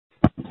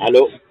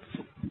Halo.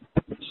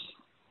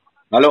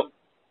 Halo.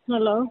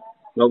 Hello.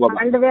 Halo Baba.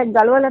 Underwear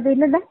galwala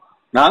දින්නද?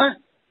 Nah?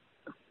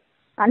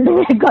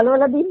 Underwear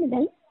galවලා දින්නේ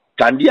නැයි.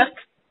 Kandiyak?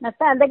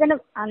 නැත්නම් ඇඳගෙන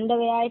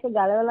underwear එක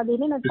ගලවලා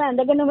දින්නේ නැත්නම්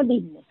ඇඳගෙනම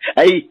දින්නේ.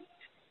 ඇයි?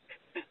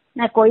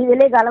 නෑ කොයි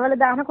වෙලේ ගලවලා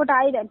දානකොට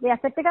ආයි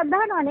ඇසෙට් එකක්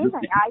දානවා නේද?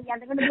 ආයි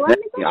ඇඳගෙන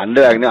දුවන්නේ. අඬ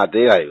ගන්නේ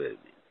අතේ ආයි.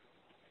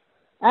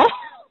 ඈ?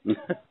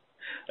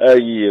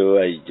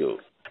 අයියෝ.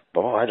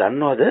 බබා ඔයා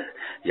දන්නවද?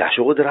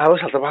 යශෝදරාව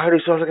සතපහට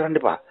විශ්වාස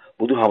කරන්න එපා.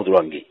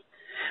 බුදුහාමුදුරන්ගේ.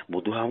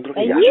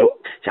 බුදුහාමුදුරගේ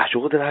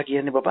යශෝදරා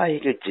කියන්නේ බබා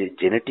ඒක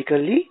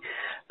ජෙනටිකලි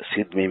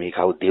සිත් මේ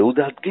කවු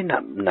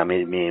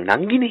දෙව්දත්ගේ මේ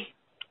නංගිනේ.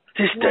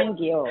 සිස්ටර්.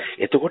 නංගියෝ.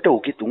 එතකොට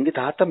උගේ තුන්ගේ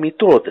තාත්තා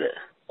මිත්‍රෝදර.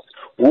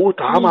 ඌ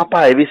තාම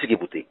අපා එවිසිගේ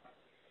පුතේ.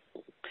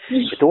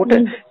 එතකොට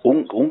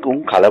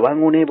උන්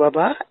කලවම් උනේ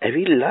බබා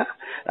ඇවිල්ලා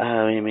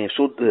මේ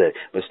සුද්ධ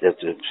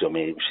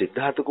මේ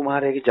සිද්ධාර්ථ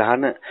කුමාරයාගේ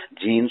ජාන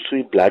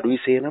ජීන්සුයි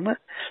බ්ලඩ්ුයි සේනම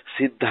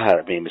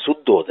මේ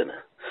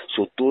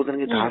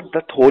සුද්ධෝදනගේ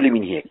තාත්තත් හෝලි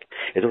මිනිහෙක්.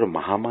 එතකොට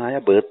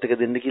මහාමායා බර්ත් එක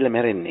දෙන්න කියලා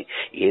මැරෙන්නේ.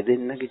 ඒ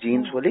දෙන්නගේ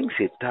ජීන්ස් වලින්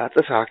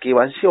සිද්ධාර්ථ ශාක්‍ය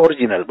වංශයේ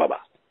ඔරිජිනල්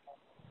බබා.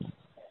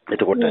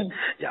 එතකොට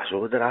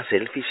යශෝදරා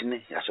සෙල්ෆිෂ්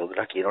නේ.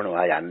 යශෝදරා කියනවනේ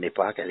ඔයා යන්න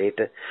එපා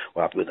කැලේට.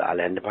 ඔයා අපිව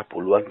දාලා යන්න එපා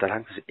පුළුවන්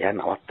තරම්. එයා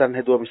නවත්තන්න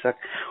හැදුවා මිසක්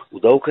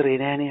උදව් කරේ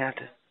නෑනේ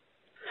යාට.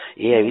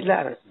 ඒ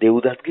ඇවිල්ලා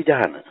දෙව්දත්ගේ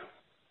ජාන.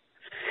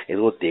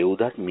 එතකොට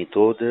දෙව්දත්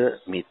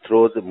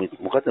මිත්‍රෝද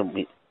මොකද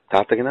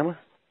තාත්තගේ නම?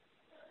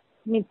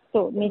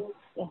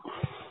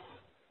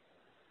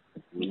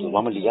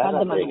 මම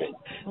ලියාගත්තා ඒක.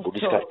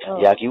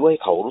 යා කිව්වා ඒ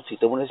කවුරුත්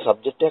හිතමුනේ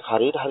සබ්ජෙක්ට් එක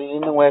හරියට හරියට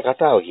නම් ඔය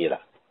කතාව කියලා.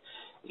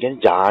 ඒ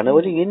කියන්නේ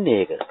ජානවලින් එන්නේ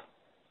ඒක.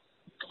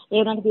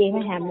 ඒ උනට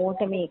තියෙන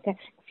හැමෝටම මේක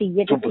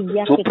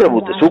 100%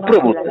 සුප්‍රබුද්ධ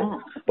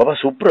බබා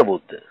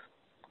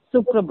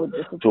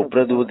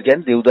සුප්‍රබුද්ධ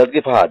කියන්නේ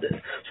දෙව්දත්ගේ ෆාදර්.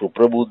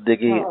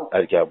 සුප්‍රබුද්ධගේ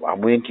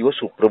අමුයෙන් කිව්ව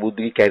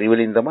සුප්‍රබුද්ධගේ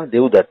කැරිවලින් තමයි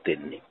දෙව්දත්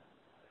එන්නේ.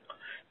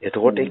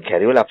 එතකොට ඒ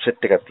කැරිවල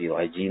අප්සෙට් එකක්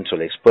තියෙනවා. ඒ ජීන්ස්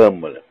වල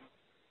ස්පර්ම් වල.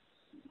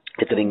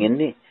 එතනින්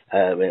එන්නේ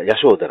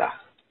යශෝදරා.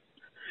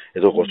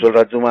 එතකොට කොසල්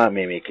රජතුමා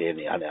මේ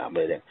කියන්නේ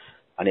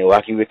අනේ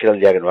ඔයා කිව්වේ කියලා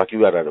ලියාගෙන ඔයා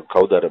කිව්වා අර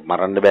කවුද අර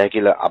මරන්න බෑ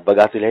කියලා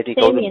අබ්බගාසිලා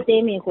හිටියේ කවුද?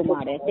 තේමිය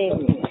කුමාරයා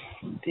තේමිය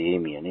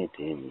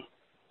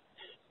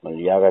මම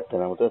ලියාගත්ත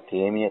නම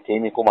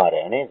තේමිය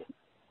කුමාරයා නේද?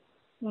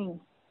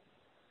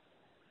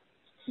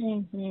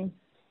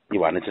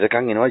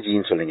 ඉවනතරකන් එනවා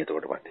ජීන්ස් වලින්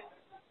එතකොට මට.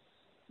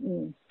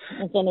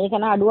 ඒ කියන්නේ ඒක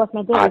න අඩුවක්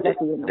නැතුව ඉඳලා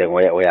තියෙනවා.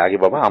 දැන් ඔයාගේ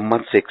බබා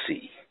අම්මත්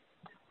සෙක්සි.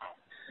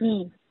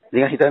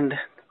 නිකන්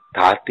හිතන්න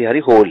තාත්ති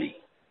හරි හෝලි.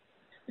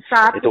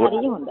 තාත්ති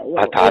හරි හොඳයි.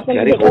 තාත්ති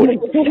හරි හෝලි.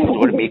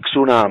 ඒකට මික්ස්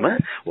වුණාම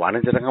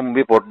වනතරකම්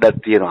උඹේ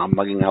පොඩ්ඩක් තියෙනවා.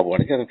 අම්මගෙන් ආපු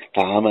වනතර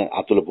තාම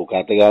අතුල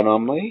පුකාත ගන්නවා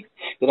අම්මගේ.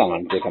 ඒක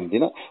අන්තිකම්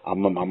දින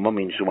අම්මා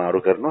මිනිස්සු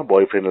මාරු කරනවා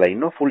බොයිෆ්‍රෙන්ඩ්ලා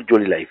ඉන්නවා ෆුල්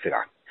ජොලි ලයිෆ්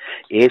එකක්.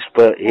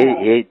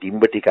 ඒ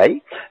ඩිම්බ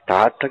ටිකයි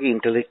තාත්තගේ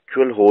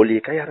ඉන්ටෙලෙක්චුවල් හෝලි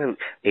එකයි අර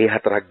ඒ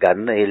හතරක්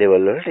ගන්න ඒ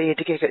ලෙවල් වලට ඒ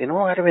ටික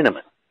එනවා අර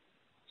වෙනම.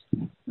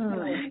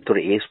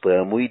 ඒතොර ඒ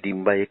ස්පර්මුයි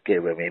ඩිම්බයි එක්ක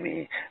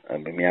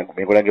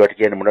මේගොල්ලන්ගේ වට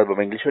කියන්නේ මොනවද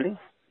බබා ඉංග්‍රීසි වලින්?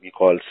 we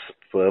call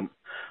sperm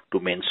to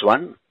men's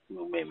one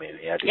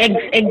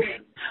eggs.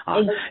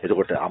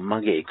 එතකොට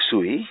අම්මගේ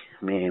එක්සුයි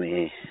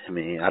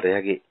මේ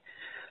අරයාගේ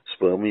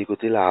ස්පර්මුයි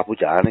කුතිලා ආපු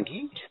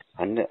ජානකි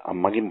අන්න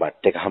අම්මගෙන්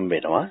බට් එක හම්බ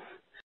වෙනවා.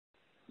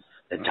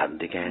 දැන්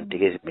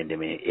චන්දිකෑන්ටිගේ මෙන්න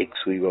මේ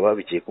එක්සුයි බබා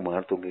විජේ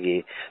කුමාරතුංගගේ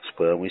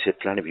ස්පර්මුයි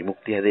සෙට්ලානේ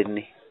විමුක්තිය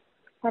හැදෙන්නේ.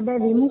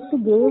 හැබැයි විමුක්ති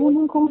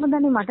ගේවුනේ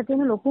කොහොමදනේ මට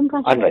තියෙන ලොකුම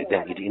ප්‍රශ්නේ. අන්න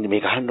දැන් ඉතින්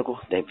මේක අහන්නකෝ.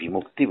 දැන්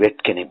විමුක්ති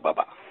වෙට් කෙනෙක්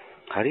බබා.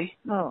 හරි?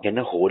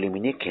 එන හෝලි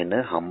මිනිහ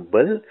කෙන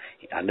හම්බල්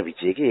අන්න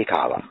විජේගේ ඒක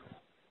ආවා.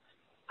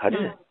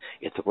 හරිද?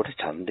 එතකොට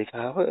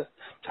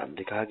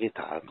චන්දිකාගේ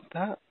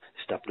තාත්තා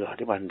ස්ටප්ලු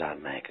හරි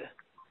බණ්ඩාරනායක.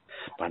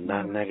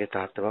 බණ්ඩාරනායකගේ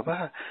තාත්තා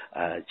බබා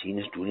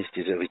ජීනස් ඩුනිස්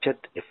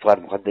රිචඩ් එෆ්.ආර්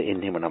මොකද්ද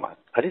එන්නේ එහෙම නම.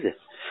 හරිද?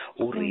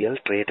 ඌ රියල්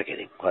ට්‍රේඩර්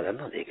කෙනෙක්.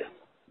 හොයන්නද ඒක?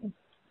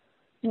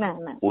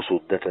 නෑ. ඌ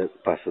සුද්දට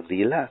පස්ස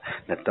දීලා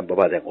නැත්තම්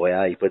බබා දැන්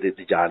ඔයා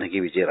ඉපදෙද්දි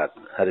ජානකි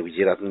විජේරත්න. හරි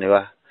විජේරත්න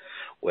ඒවා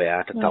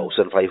ඔයාට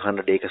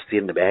 1500 ඒකස්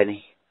තියෙන්න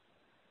බෑනේ.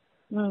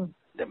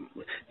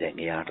 දැන්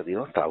එයාට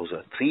තියෙනවා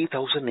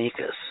 3000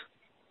 acres.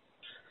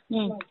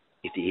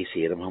 ඉතින් ඒ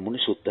සේරම හමුනේ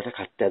සුද්දට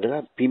කට්ට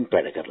ඇදලා පින්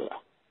පැඩ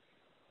කරලා.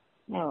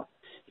 ඔව්.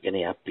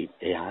 කියන්නේ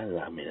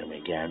එයා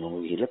මේ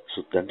ගෑනුම ගිහලා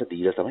සුද්දන්ට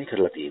දීලා තමයි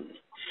කරලා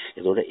තියෙන්නේ.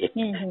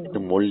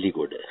 එතකොට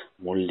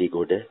මොල්ලි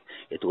ගොඩ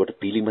එතකොට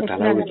පිළිම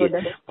තලාව කියන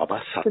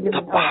බබා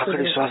සත්ත පහකට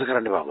විශ්වාස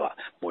කරන්න බබා.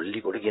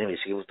 මොල්ලි ගොඩ කියන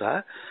විශ්ව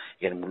පුතා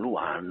කියන්නේ මුළු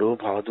ආණ්ඩුවම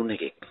පවතුන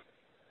එකෙක්.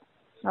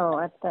 ඔව්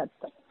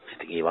ඇත්ත.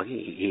 ඒ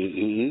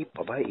වගේ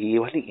බබා ඒ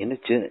වලින් එන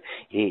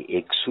ඒ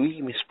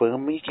එක්සුයි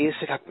ස්පර්මී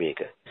කේස් එකක්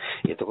මේක.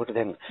 එතකොට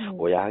දැන්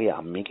ඔයාගේ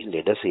අම්මගේ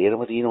ලෙඩ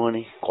සේරම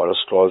තියෙනවනේ.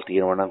 කොලෙස්ටරෝල්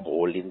තියෙනවා නම්,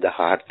 හෝල් ඉන් ද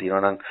හાર્ට්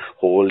තියෙනවා නම්,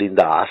 හෝල් ඉන්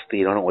ද ආස්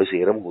තියෙනවා නම් ඔය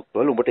සේරම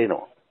හුත්වල උඹට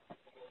එනවා.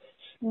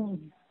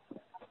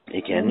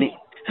 ඒ කියන්නේ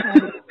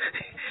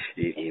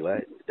ඒවා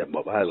දැන්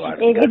බබා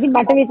වාඩි ඒකෙදි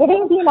මට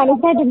විතරේ තියෙන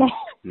අනිත්‍යද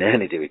නෑ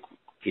නේද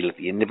කියලා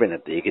තියෙන්න බෑ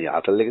නැත්නම් ඒකේ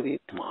ආතල් එක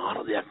තියෙන්නේ මාර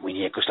දෙයක්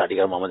මිනිහෙක් ස්ටඩි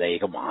කරා මම දැන්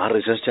ඒක මාර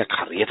රිසර්ච් එකක්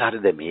හරියට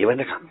හරිද මේ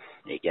වෙනකන්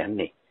ඒ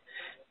කියන්නේ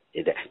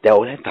දැන්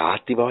ඔය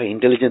තාත්ති බව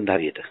ඉන්ටෙලිජන්ට්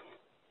හරියට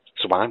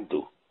ස්මාර්ට්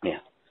දු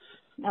මෙයා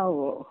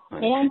ඔව්.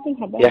 එයාන්ටින්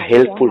හැබැයි එයා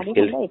හෙල්ප්ෆුල්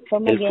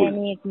එකම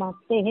ගෑණියෙක්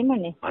මත්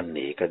එහෙමනේ. අන්න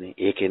ඒකනේ.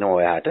 ඒකේන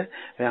ඔයාට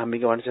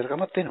අම්මිගේ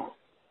වංශකමත් වෙනවා.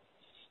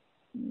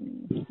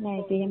 නෑ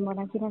ඒක එහෙම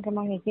වරන් කියනක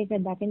මම එක එක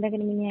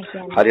දකින් මිනිහා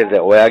කියන්නේ. හරියට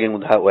ඔයාගෙන්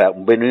ඔයා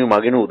උඹෙනුයි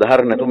මගෙනු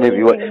උදාහරණ නැතුව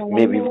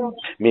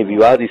මේ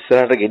විවාද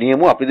ඉස්සරහට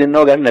ගෙනියමු අපි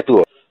දෙන්නව ගන්න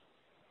නැතුව.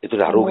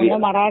 ඒතර අරුගේ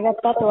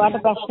මරාගත්තත්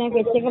ඔයාට ප්‍රශ්නයක්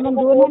වෙච්ච එකම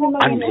දුවනවනේ මම.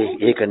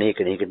 අන්න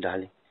ඒක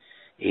ඩාලි.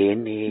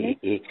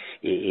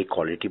 ඒ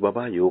ක්වොලිටි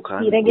බබා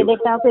යෝකාන්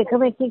ඉරගෙදට ආපු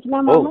එකම එකෙක්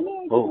නම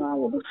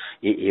මමනේ.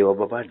 ඒව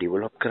බබා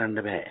ඩෙවලොප් කරන්න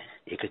බෑ.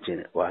 ඒක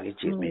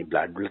ඔයාගේ මේ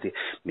බ්ලඩ් වල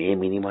මේ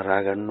මිනි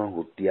මරා ගන්නවා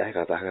හුත්තියායි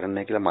කතා කරන්නේ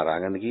නැහැ කියලා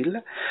මරා ගන්න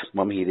ගිහිල්ලා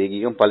මම හිරේ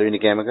ගියම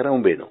පළවෙනි කෑම කරා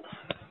උඹේනවා.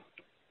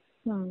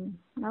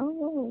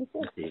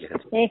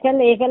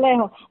 ඒකල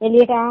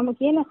එළියට ආම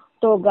කියන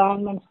තෝ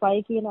ගාර්මන්ට්ස් පයි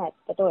කියන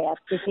ඇත්තට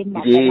ඔයත් ඉතින් මම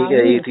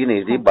ඒ තියෙන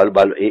ඉතින්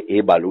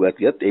ඒ බලු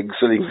ගතියත් එග්ස්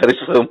වලින් හරි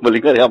ස්පර්ම්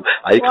වලින් හරි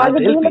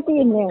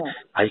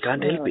I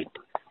can't help it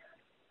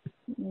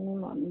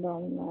මම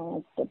දන්නා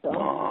ඇත්තට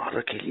අර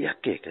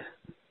කෙලියක් ඒක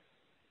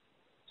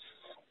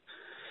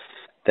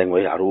දැන්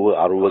ඔය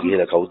අරුව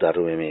ගිහලා කවුද අර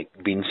මේ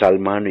බින්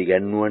සල්මාන්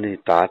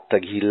ඉගන්නුවනේ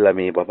තාත්තා ගිහිල්ලා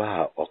මේ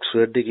බබා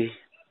ඔක්ස්ෆර්ඩ් එකේ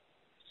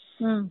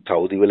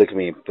සෞදි වලක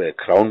මේ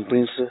ක්‍රවුන්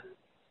ප්‍රින්ස්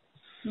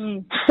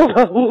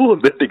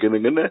හොඳට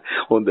ඉගෙනගෙන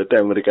හොඳට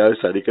ඇමරිකාවේ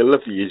ස්ටඩි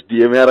කරලා PhD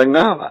එකම අරන්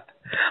ආවා.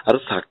 අර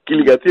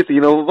සක්කිලි ගතිය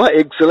තියෙනවා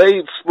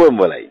එක්ස්ලයි ස්පර්ම්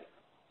වලයි.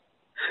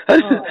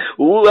 හරි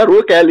ඌ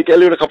අරුව කැලි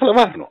වල කපලා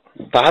මාරනවා.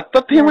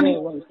 තාත්තත් එහෙමනේ.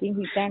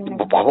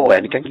 බබා ඔය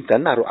නිකන්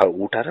හිතන්න අර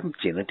ඌට අර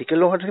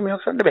ජෙනටිකල් වලට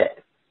මේක කරන්න බෑ.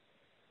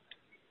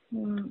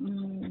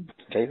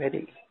 කයි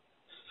වැඩි.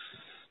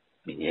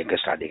 මිනිහෙක්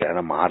ස්ටඩි කරන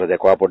මාර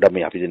දැකවා පොඩ්ඩක්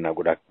මේ අපි දෙන්න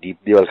ගොඩක් ඩීප්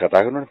දේවල්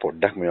කතා කරනවානේ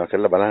පොඩ්ඩක් මේවා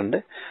කරලා බලන්න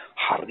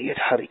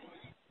හරියට හරි.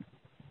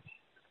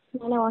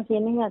 මොනවා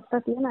කියන්නේ ඇත්ත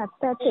තියෙන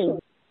ඇත්ත ඇත්තේ.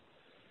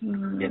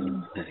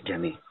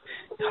 කියන්නේ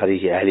හරි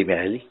ඇලි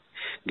මැලි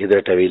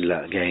ගෙදරට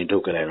ඇවිල්ලා ගෑනිට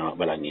උකලා යනවා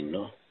බලන්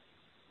ඉන්නවා.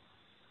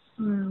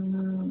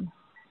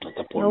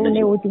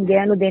 ඔව්නේ උතින්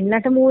ගෑනු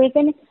දෙන්නටම ඌ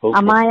එකනේ.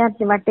 අමායත්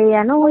වටේ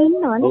යනවා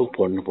ඉන්නවනේ. ඔව්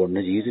පොන්න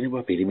ජීවිතේ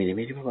බා පිරිමි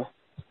නෙමෙයි බබා.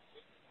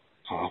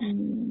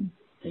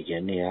 ඒ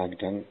කියන්නේ යා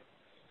නිකන්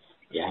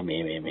යා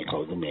මේ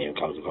කවුද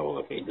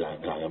අපේ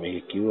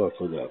ගාමේ කිව්වා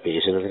කවුද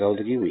පේෂන්ට්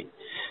කවුද කිව්වේ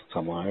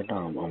සමහරට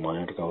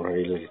අමායට කවුරු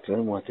හරි ඉල්ල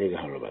කිව්වම මොතේ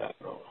ගහලා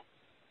බලනවා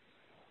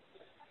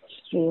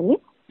එන්නේ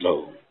ඔව්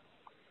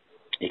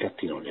ඒකත්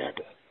තියෙනවා යාට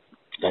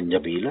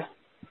ගංජා බීලා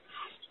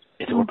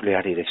එතකොට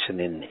යාට ඉරෙක්ෂන්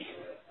එන්නේ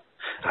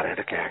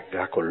හරියට කෑක්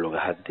ගහ කොල්ල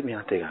ගහද්දි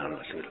මෙයාට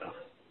ගහනවා කියලා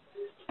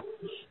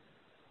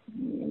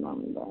මම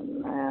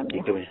දන්නා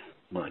ඒක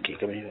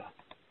මේ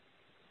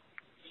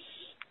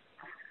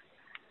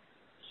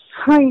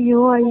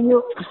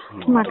අයියෝ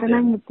මට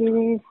නම්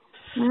හිතේ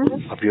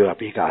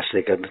අපි ඒක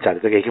ආශ්‍රය කරන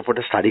චරිතක ඒක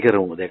පොඩ්ඩක් ස්ටඩි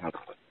කරමු දැන් අපි.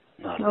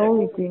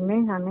 ඔව් ඉතින්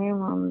මේ අනේ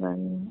මම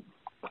දන්නේ.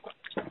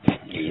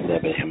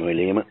 ඊට හැම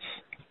වෙලේම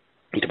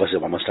ඊට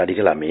පස්සේ මම ස්ටඩි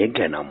කළා මේක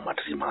ගැන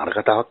මට මාර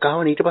කතාවක්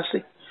ආවනේ ඊට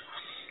පස්සේ.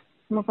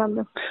 මොකද්ද?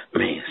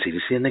 මේ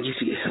සිරිසියන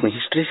කිසි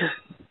හිස්ටරි එක.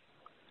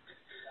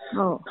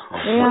 ඔව්.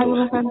 ඒ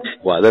ආයෙත්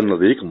වදන්න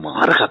දෙයක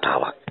මාර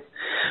කතාවක්.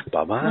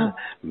 බබා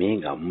මේ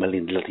ගම්මල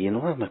ඉඳලා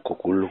තියෙනවා මම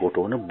කොකුල්ල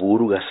කොටවන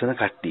බూరు ගස්සන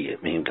කට්ටිය.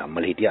 මේ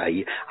ගම්මල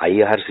හිටිය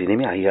IRC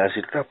නෙමෙයි IRC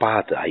ට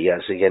පහත.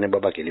 IRC කියන්නේ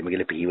බබා කෙලිම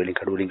කියලා පී වලින්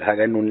කඩු වලින්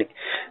ගහගන්න උන්නේ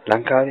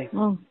ලංකාවේ.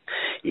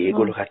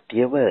 ඒගොල්ලෝ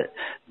කට්ටියව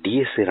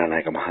DS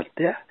රණායක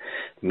මහත්තයා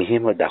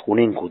මෙහෙම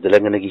දකුණෙන්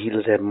කුදලගෙන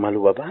ගිහිල්ලා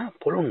දැම්මලු බබා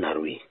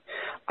පොළොන්නරුවේ.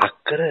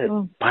 අක්කර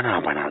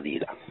 50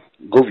 දීලා.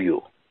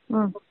 ගොවියෝ.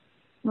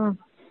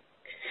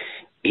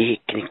 ඒ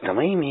කෙනෙක්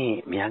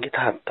තමයි මෙයාගේ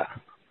තාත්තා.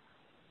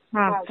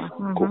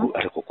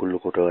 අර කොකුල්ල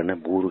කොටවන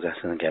බూరు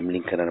ගස්සන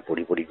ගැම්ලින් කරන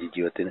පොඩි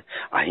ජීවත් වෙන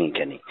අහින්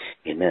කියන්නේ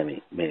එන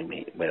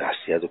මේ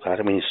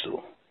රාශියාදුකාර මිනිස්සු.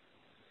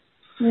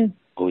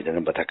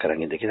 කොයිදන බතක්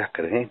කරන් ඉඳ කියලා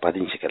කරගෙන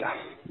පදිංචි කළා.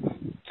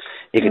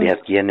 ඒක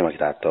දිහා කියන්නේ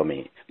මගේ තාත්තා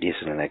මේ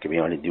දේශන නැක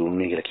මේ වගේ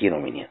දියුන්නේ කියලා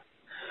කියනවා මිනිහා.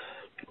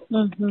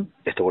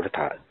 එතකොට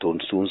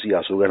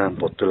 380 ගණන්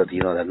පොත්වල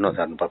තියෙනවා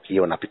දන්නවා සම්පා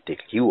කියවන අපිත්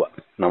ඒක කිව්වා.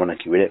 නම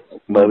නම් කිව්වේ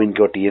බර්වින්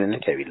කෝ තියෙන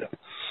එක ඇවිල්ලා.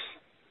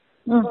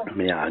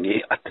 මෙයාගේ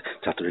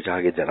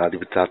චතුරිකාගේ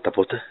ජනාධිපති තාත්තා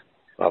පොත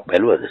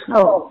බැලුවද?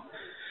 ඔව්.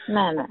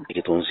 නෑ.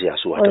 ඒක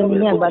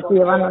 388 වෙන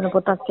කියවන්න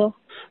පොතක්.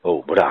 ඔව්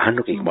බඩ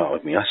අහන්න කිව්ව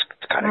මේ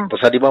කරෙක්ට්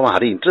සඩි බම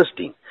හරි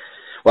ඉන්ටරෙස්ටිං.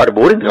 වාට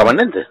බෝරින්ග් කවන්නේ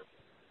නැද්ද?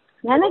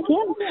 නෑ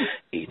කියන්නේ.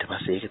 ඊට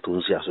පස්සේ ඒක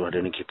 388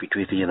 වෙනි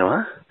පිටුවේ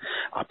තියෙනවා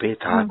අපේ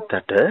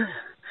තාත්තට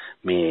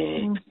මේ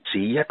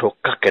 100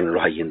 ටොක්කක් කනලු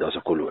හයියෙන් දවස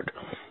කොළුවට.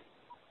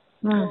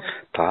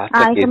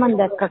 තාත්තා ඒක මම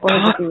දැක්ක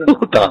කොහෙද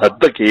තියෙන්නේ.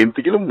 තාත්තා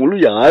කේන්ති කියලා මුළු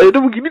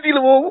යායටම ගිනි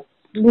තියලා මොකෝ.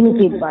 ගිනි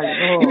තිබ්බා.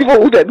 ඉතින්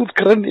මම උඩ ඇදුත්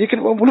කරන්නේ ඒක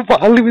නේ මුළු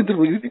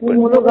පාර්ලිමේන්තුවෙම ගිනි තිබ්බා.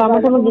 මුළු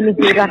ගමටම ගිනි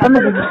තියලා රටම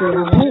ගිනි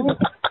තියලා.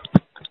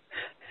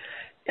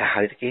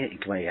 හරියට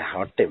ඒක මම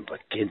හොට් ටෙම්පර්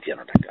කේන්ති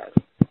යනට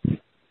ගාලා.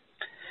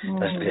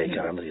 ඊපස්සේ ඒක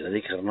කරන්න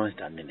ඉතින් කරනවා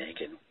දන්නේ නැහැ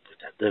කියන්නේ.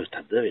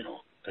 තද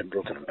වෙනවා.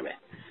 කන්ට්‍රෝල් කරන්න බෑ.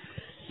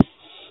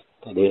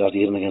 තදේලා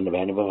තීරණ ගන්න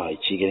බෑනේ බබා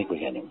අයිචි කෙනෙක්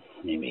කියන්නේ.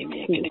 මේ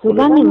කෙනෙක්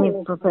උගන්නේ මේ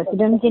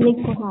ප්‍රෙසිඩන්ට් කෙනෙක්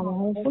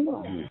කොහොමද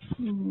පුළුවන්.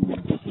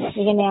 ඒ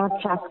කියන්නේ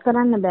ට්‍රස්ට්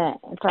කරන්න බෑ.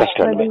 ට්‍රස්ට්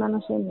වැඩි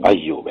මිනිස්සු.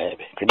 අයියෝ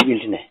බෑ.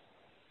 ක්‍රෙඩිබිලිටි නැහැ.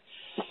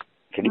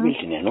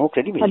 credibility නෑ no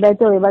credibility.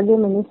 හැබැයි ඔය වගේ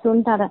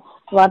මිනිස්සුන්ට අර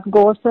what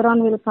goes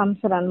around will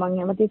comes around මම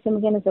හැමතිස්සෙම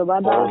කියන්නේ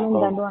සබදාවෙන්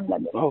දඬුවම්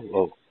ලැබෙනවා.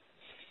 ඔව්.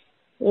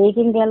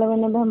 ඒකෙන්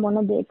ගැලවෙන්න බෑ මොන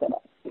දේ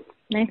කරා.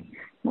 නේ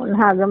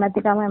මොන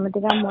ආගමැතිකම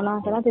ඇමතිකම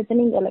මොනවා කරත්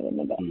එතනින්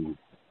ගැලවෙන්න බෑ.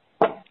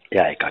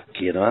 එයා එකක්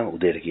කියනවා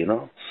උදේට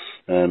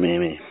කියනවා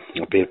මේ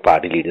අපේ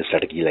පාර්ටි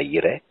ලීඩර්ස්ලාට කියලා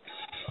ඊයරේ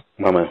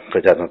මම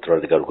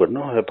ප්‍රජාතන්ත්‍රවාදී කරු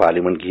කරනවා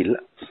පාර්ලිමේන්තු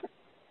ගිහිල්ලා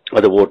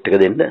අද වෝට් එක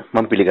දෙන්න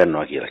මම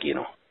පිළිගන්නවා කියලා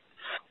කියනවා.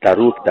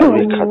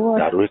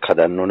 දරුවෙක්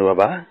හදන්න ඕනේ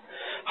බබා.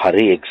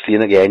 හරි එක්ස්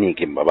තියෙන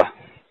ගෑණියකින් බබා.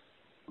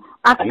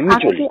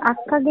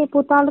 අක්කගේ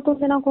පුතාලා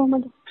තුන්දෙනා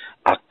කොහමද?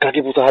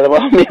 අක්කගේ පුතාලා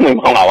බා මේ මම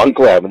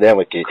අවංකව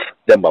හැමදාම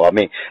දැන් බබා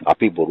මේ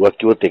අපි බොරුවක්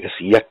කිව්වොත් ඒක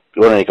 100ක්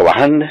ඕන එක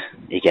වහන්න.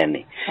 ඒ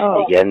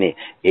කියන්නේ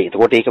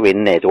එතකොට ඒක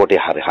වෙන්නේ නැහැ. එතකොට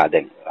හරි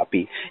දැන් අපි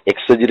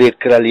එක්සජරේට්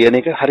කරලා ලියන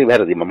එක හරි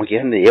වැරදි. මම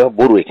කියන්නේ ඒව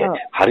බොරු එක.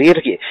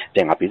 හරියට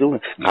දැන් අපි දුන්න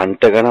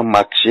කන්ට ගණන්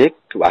මක්ෂයක්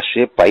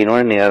වශයෙන්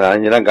පයින්නවනේ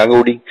නිරංජන ගඟ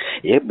උඩින්.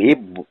 ඒ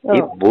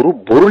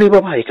බොරුනේ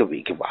බබා. ඒක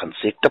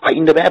වහන්සෙක්ට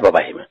පයින්න බෑ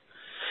බබා එහෙම.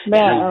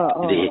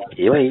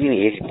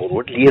 ඒ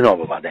බොරුවට ලියනවා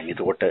බබා. දැන්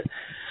එතකොට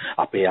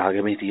අපේ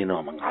ආගමේ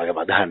තියෙනවා මම ආගම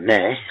අදහන්නේ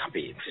නැහැ.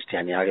 අපේ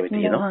ක්‍රිස්තියානි ආගමේ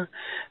තියෙනවා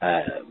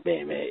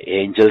මේ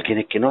ඒන්ජල්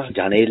කෙනෙක් එනවා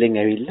ජනේලෙන්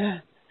ඇවිල්ලා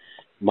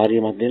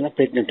මරියමක් දෙන්න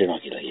ප්‍රෙග්නන්ට්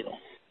වෙනවා කියලා කියනවා.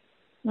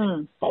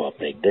 බබා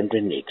ප්‍රෙග්නන්ට්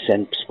වෙන්නේ එක්ස්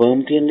ඇන්ඩ්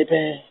ස්පර්ම් තියෙන්නේ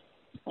බෑ.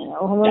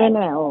 ඔහොම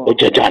වෙනවා. ඔය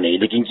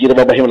ජනේලකින් කියලා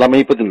බබා එහෙම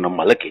ළමයි ඉපදුන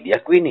මල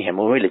කෙඩියක් වෙන්නේ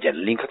හැම වෙලේ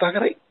ජනේලෙන් කතා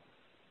කරයි.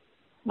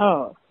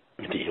 ඔව්.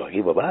 ඒ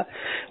වගේ බබා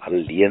අර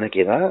ලියන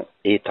කෙනා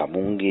ඒ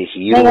තමුන්ගේ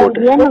හීරෝට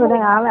ලියනකොට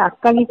ආවේ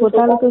අක්කගේ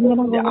පුතාලා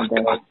තුන්දෙනා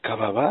කොහොමද? අක්කා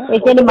බබා. ඒ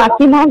කියන්නේ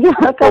මක්කිනාගේ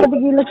අක්කාට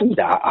ගිහිල්ලා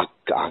තියෙනවා.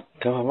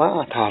 අක්කා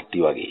බබා තාත්ති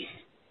වගේ.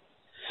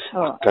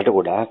 අක්කට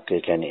ගොඩාක්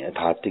ඒ කියන්නේ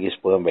තාත්තිගේ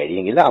ස්පර්ම්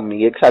වැඩියෙන් ගිහලා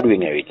අම්මිගේ එක්ක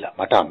අඩුවෙන් ඇවිල්ලා.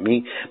 මට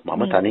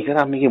මම තනි කර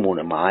අම්මිගේ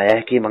මූණ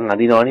මායාකේ මං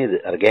අඳිනව නේද?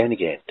 අර ගෑණි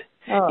කෙනෙක්ට.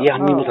 ඒ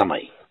අම්මිම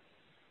තමයි.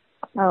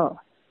 ඔව්.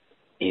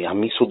 ඒ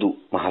අම්මි සුදු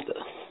මහත.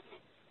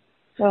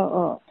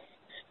 ඔව්.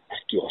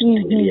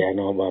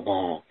 ඔස්ට්‍රේලියානෝ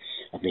බබා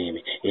මේ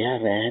එයා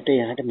රැට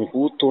යාට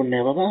මොකුත්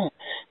ඕනේ නැහැ බබා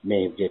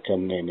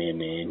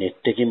මේ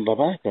net එකකින්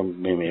බබා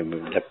මේ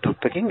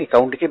ලැප්ටොප් එකකින්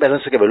account එකේ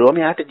balance එක බලුවම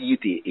යාට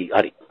ජීවිතේ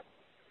හරි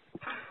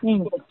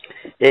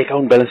ඒ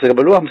account balance එක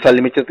බලුවම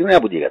සල්ලි මෙච්චර තියෙනවා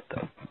යා බුදිය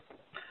ගත්තා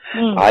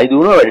ආයි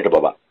දුවනවා වැඩට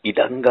බබා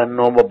ඉඩම්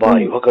ගන්නවා බබා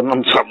ඉව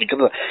කරනම් සල්ලි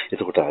කරනවා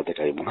එතකොට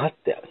ආදකයි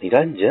මහත්තයා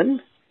නිරංජන්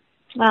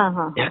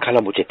එයා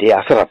කලඹු චෙටේ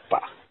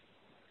අසරප්පා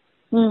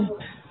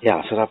එයා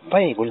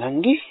අසරප්පා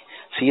ඒගොල්ලන්ගේ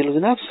සියලු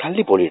දෙනා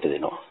සල්ලි පොලියට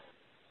දෙනවා.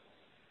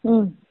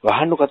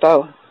 වහන්නු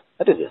කතාව.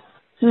 හරිද?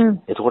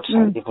 එතකොට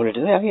සල්ලි පොලියට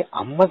දෙනවා. යාගේ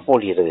අම්මා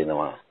පොලියට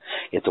දෙනවා.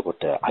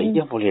 එතකොට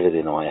අයියා පොලියට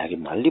දෙනවා.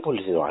 යාගේ මල්ලි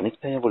පොලියට දෙනවා.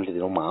 අනිත් අය පොලියට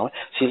දෙනවා. මාව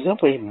සියලු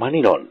දෙනා පොලි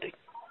මනි ලොන්ඩරින්.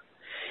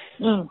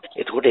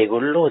 එතකොට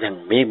ඒගොල්ලෝ දැන්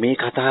මේ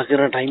කතා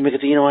කරන ටයිම් එක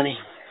තියෙනවනේ.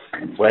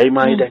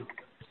 වයිමයි දැන්.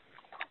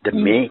 දැන්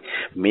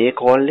මේ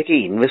කෝල්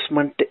එකේ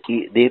investment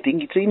they think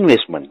it's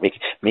investment.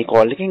 මේ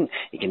කෝල්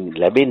එකෙන්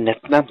ලැබෙන්නේ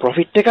නැත්නම්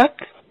ප්‍රොෆිට්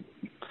එකක්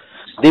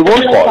they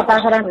won't call. කතා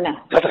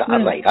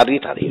කරන්නේ.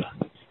 හරි.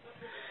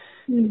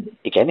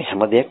 ඒ කියන්නේ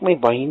හැම දෙයක්ම මේ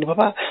බහින්න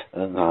බබා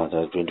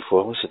 24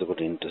 hours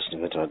එතකොට ඉන්ට්‍රස්ට්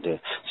එකට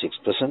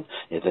 6%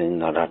 එතනින්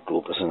නඩ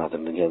 2%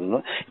 අතරින්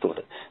ගියනවා. එතකොට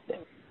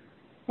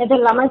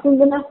ළමයි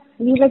තුන්දෙනා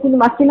දීලා කිලි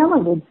මස්ති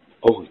නමද?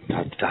 ඔව්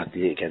තාත්තා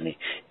ඒ කියන්නේ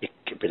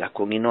එක්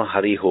පෙලක්කුන් ඉන්නවා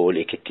හරි හෝලි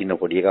එකෙක් ඉන්න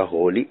පොඩි එකා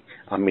හෝලි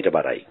අම්මිට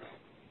බරයි.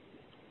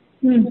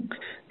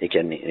 ඒ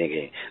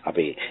කියන්නේ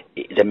අපේ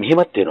දැන්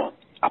මෙහෙමත් වෙනවා.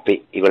 අපේ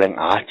ඒගොල්ලන්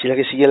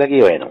ආච්චිලගේ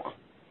සීයලගේ වෙනවා.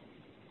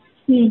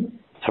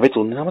 අපි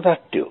තුන්දෙනාම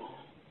තට්ටියෝ.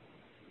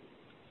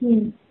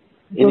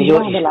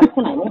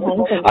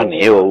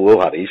 අනේ ඔව්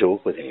හරි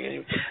ෂෝක්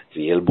වෙන්නේ.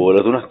 රියල් බෝල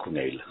තුනක් උන්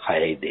ඇවිල්ලා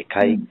 6-2යි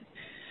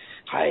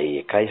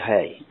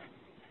 6-1-6යි.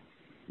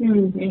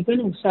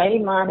 ඒකනේ උසයි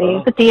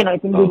මාරේක තියෙනවා.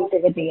 ඉතින් බිට්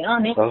එක තියෙනවා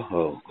නේ.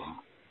 ඔව්.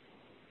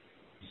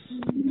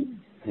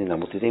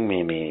 නමුත් ඉතින්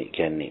මේ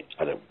කියන්නේ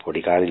අර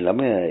පොඩි කාලේ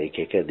ළමයි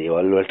එක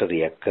දේවල් වලට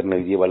රියැක්ට් කරන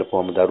විදිය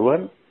බලපුවම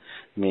දරුවන්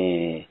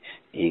මේ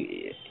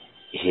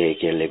ඒ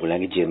කියන්නේ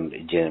ඒගොල්ලන්ගේ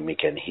මේ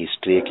කියන්නේ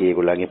හිස්ටරි එකේ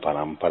ඒගොල්ලන්ගේ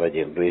පරම්පරා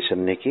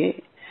ජෙනරේෂන් එකේ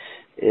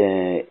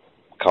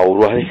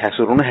කවුරු හරි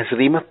හැසිරුණ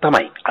හැසිරීමක්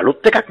තමයි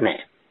අලුත් එකක් නෑ.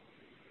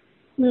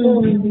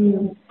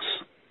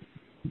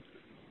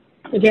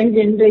 ඒ කියන්නේ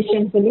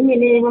ජෙනරේෂන් වලින්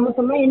එනේම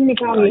තමයි එන්නේ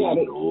කාලේ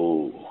හරි.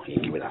 ඔව්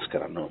ඒක වෙනස්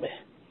කරන්න ඕනේ.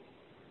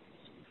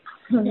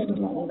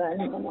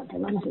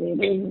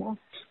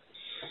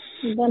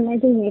 දැන්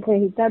ඉතින් මේක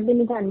හිතද්දි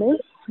නිකන්නේ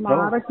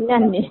මාර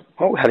කියන්නේ.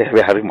 ඔව්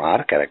හරි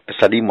මාර කැරක්ටර්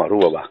ස්ටඩි මරු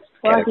බබා.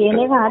 ඔයා කියන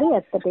එක හරි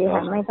ඇත්තට ඒ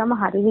හැම එකම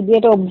හරි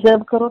විදියට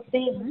ඔබ්සර්ව් කරොත්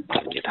එහෙම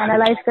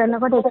ඇනලයිස්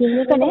කරනකොට එකින්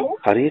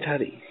එකනේ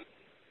හරි.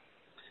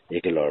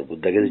 ඒක ලෝඩ්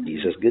බුද්ධගේ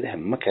ජීසස්ගේ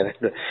හැම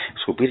කැරක්ටර්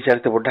සුපිරි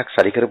චරිත පොඩ්ඩක්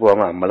සරි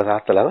කරපුවම අම්මලා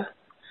තාත්තලව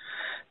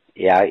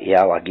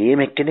එයා වගේම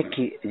එක්කෙනෙක්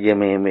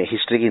මේ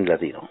හිස්ටරි එකේ ඉඳලා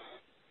තියෙනවා.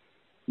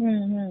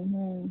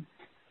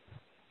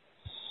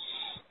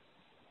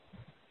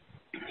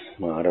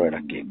 මාර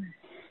වැඩක් ඒක.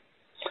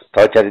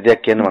 තව චරිතයක්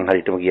කියන්න මං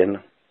හරියටම කියන්න.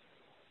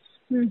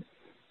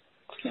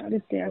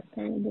 චරිතයක්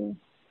තමයි.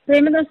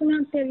 ප්‍රේමදාස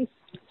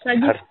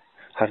මහත්තයා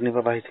හරිනේ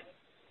බබා හිතේ.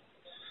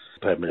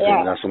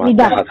 ප්‍රේමදාස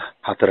මහත්තයා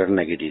හතරට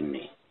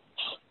නැගිටින්නේ.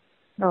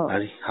 ඔව්.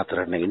 හරි.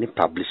 හතරට නැගින්නේ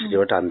පබ්ලිසිටි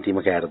වලට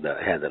අන්තිම කෑර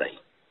හැදරයි.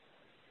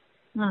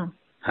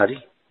 හරි.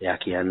 එයා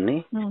කියන්නේ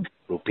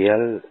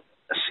රුපියල්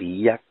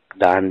 100ක්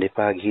දාන්න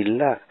එපා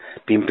ගිහිල්ලා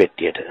පින්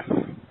පෙට්ටියට.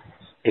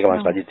 ඒක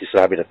මම සජිත්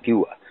ඉස්රාපිට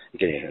කිව්වා.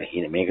 ඒ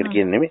කියන්නේ මේකට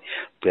කියන්නේ නෙමෙයි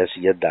රුපියල්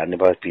 100ක් දාන්න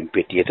එපා පින්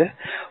පෙට්ටියට.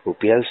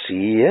 රුපියල්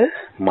 100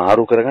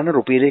 මාරු කරගන්න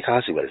රුපියලේ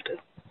කාසි වලට.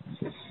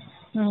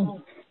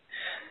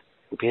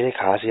 රුපියලේ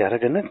කාසි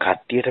අරගෙන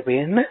කට්ටියට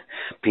පේන්න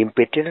පින්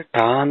පෙට්ටියට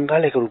ටාන්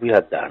ගාලා 1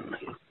 රුපියලක් දාන්න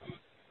කියලා.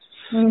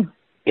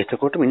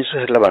 එතකොට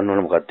මිනිස්සු හිතලා බලන්න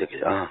ඕන මොකද්ද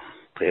කියලා.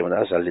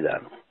 ප්‍රේමදාස සල්ලි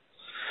දානවා.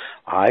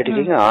 ආයෙත්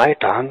ටිකකින් ආයෙ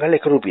ටාන්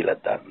ගාලා 1 රුපියලක්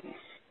දාන්න.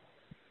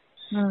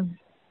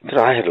 ඉතින්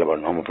ආයෙ හිතලා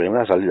බලනවා මම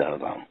ප්‍රේමදාස සල්ලි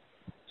දානවා.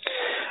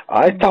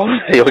 ආයෙත් තව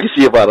ඒ වගේ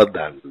 100 පාරක්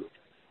දාන්න.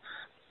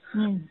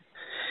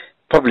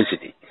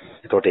 පබ්ලිසිටි.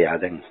 එතකොට යා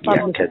දැන්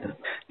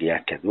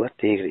ගියක්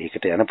හැදුවත්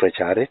ඒකට යන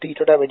ප්‍රචාරයට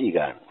ඊට වඩා වැඩි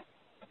ගන්න.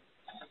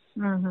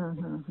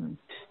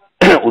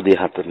 උදේ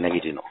 4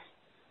 නැගිටිනවා.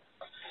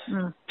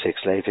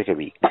 සෙක්ස් ලයිෆ් එක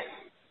වීක්.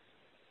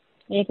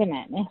 ඒක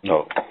නෑනේ.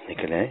 ඔව්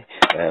ඒක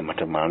නෑ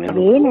මට මානෙ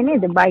නේ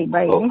නේද බයි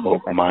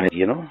නේ. මානෙ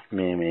කියනවා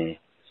මේ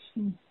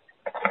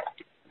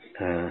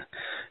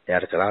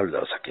යාර කරාල්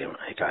දවසක්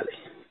ඒ කාලේ.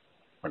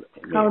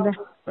 කවුද?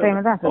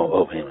 ප්‍රේමදාස.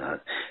 ඔව් ප්‍රේමදාස.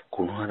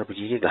 කුණුහරුප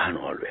කීයේ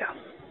ගහනවලු එයා.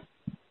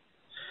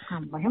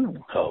 එහෙමද?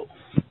 ඔව්.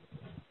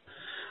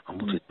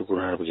 අමුතු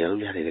කුණුහරුප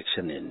ගෑරුලි හරි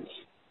ඉලෙක්ෂන් එන්නේ.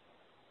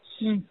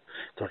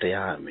 එතකොට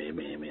යා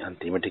මේ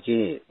අන්තිමට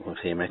කී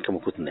ප්‍රේමයක්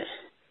මුකුත් නෑ.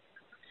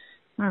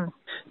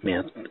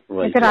 මේ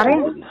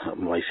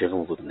වයිෆ් එක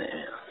මුකුත්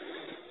නෑ.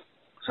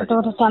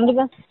 එතකොට චන්ද්‍රික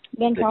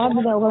දැන්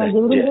කවද්ද ඔයගොල්ලෝ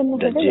දිවුරු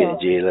දෙන්නේ?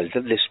 ජේලලිත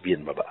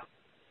ලෙස්බියන් බබා.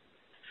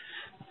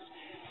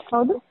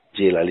 කවුද?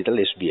 ජේලලිත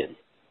ලෙස්බියන්.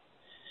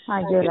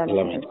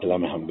 ජේලලිත.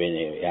 ළම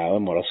හම්බෙන්නේ යාව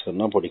මොලස්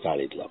කරන පොඩි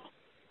කාලේ ඉඳලම.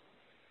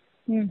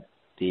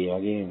 ඒ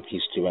වගේ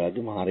හිස්ටරි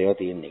වලදී මහරේවා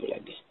තියෙන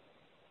ඒගොල්ලන්ගේ.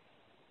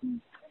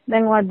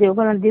 දැන් වාද්‍ය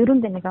ඔයගොල්ලෝ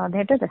දිවුරු දෙන්නේ කවද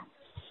හෙටද?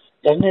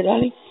 දන්නේ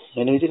ඩාලි.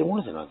 එන විදිහට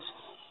මොනවද දෙනවද?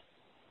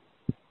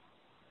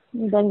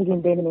 දැන්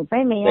ඉතින් දෙන්න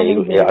මෙපයි මේ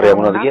අරය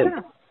මොනවද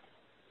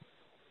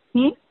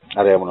කියන්නේ?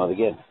 අරය මොනවද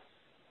කියන්නේ?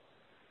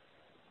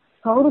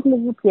 කවුරුත්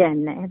නිකුත්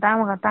කියන්නේ නැහැ. තාම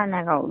කතා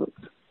නැහැ කවුරුත්.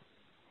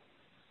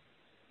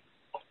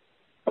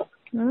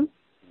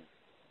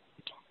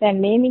 දැන්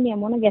මේ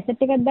මිනිහා මොන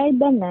ගැසට් එකක් දායිද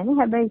දන්නේ නැහැ නේ.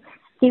 හැබැයි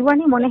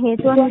කිව්වනේ මොන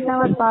හේතුවක්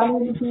නිසාවත්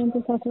පාර්ලිමේන්තු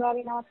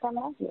සැසිවාරය නවත්තන්න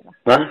නැහැ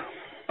කියලා.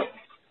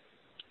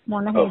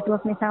 මොන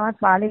හේතුවක් නිසාවත්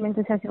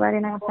පාර්ලිමේන්තු සැසිවාරය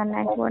නවත්තන්න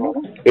නැහැ කිව්වනේ.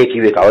 ඒ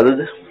කිව්වේ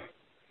කවදද?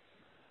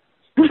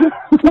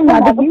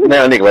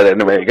 නෑ අනික වැඩ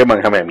නෑ ඒක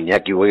මම හැම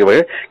මිනිහා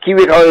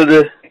කිව්වේ කවදද?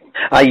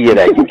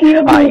 අයියරයි.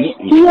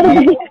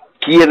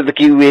 කීයටද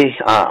කිව්වේ?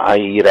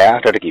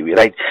 අයියරට කිව්වේ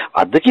රයිට්.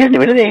 අද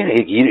කියන්නේ වෙන දේ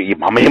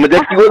මම එහෙම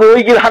දෙයක් කිව්වද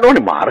ඔය කියලා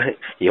අහනවනේ මාර.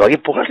 ඒ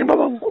වගේ පොකටනේ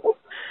බබා.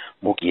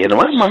 මෝ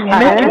කියනවා මම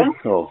නෑ.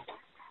 ඔව්.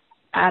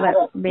 අර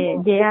මේ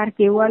JR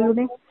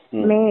කිව්වලුනේ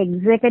මේ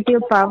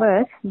එක්සිකියුටිව්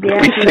පවර්ස්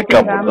JR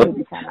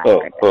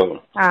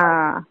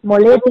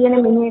මොලේ තියෙන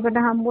මිනිහෙකුට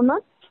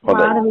හම්බුනොත්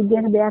මාර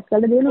විද්‍යාවේ දෙයක්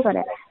කළ දිනු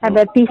කරා.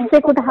 හැබැයි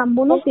 30කට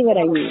හම්බුනොත්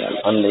ඉවරයි නේද?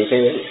 අන්න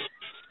ඒකයි වෙන්නේ.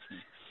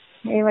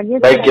 ඒ වගේ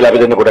රයිට් කියලා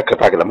අපි දෙන්න ගොඩක්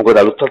කතා කළා. මොකද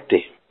අලුත්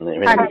තත්ත්වේ.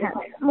 රයිට්.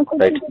 ඔය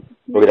රයිට්.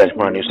 ඔය රයිට්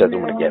මොන නිවුස් එකක්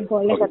දුන්නද කියන්නේ.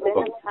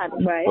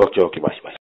 ඕකේ බයි.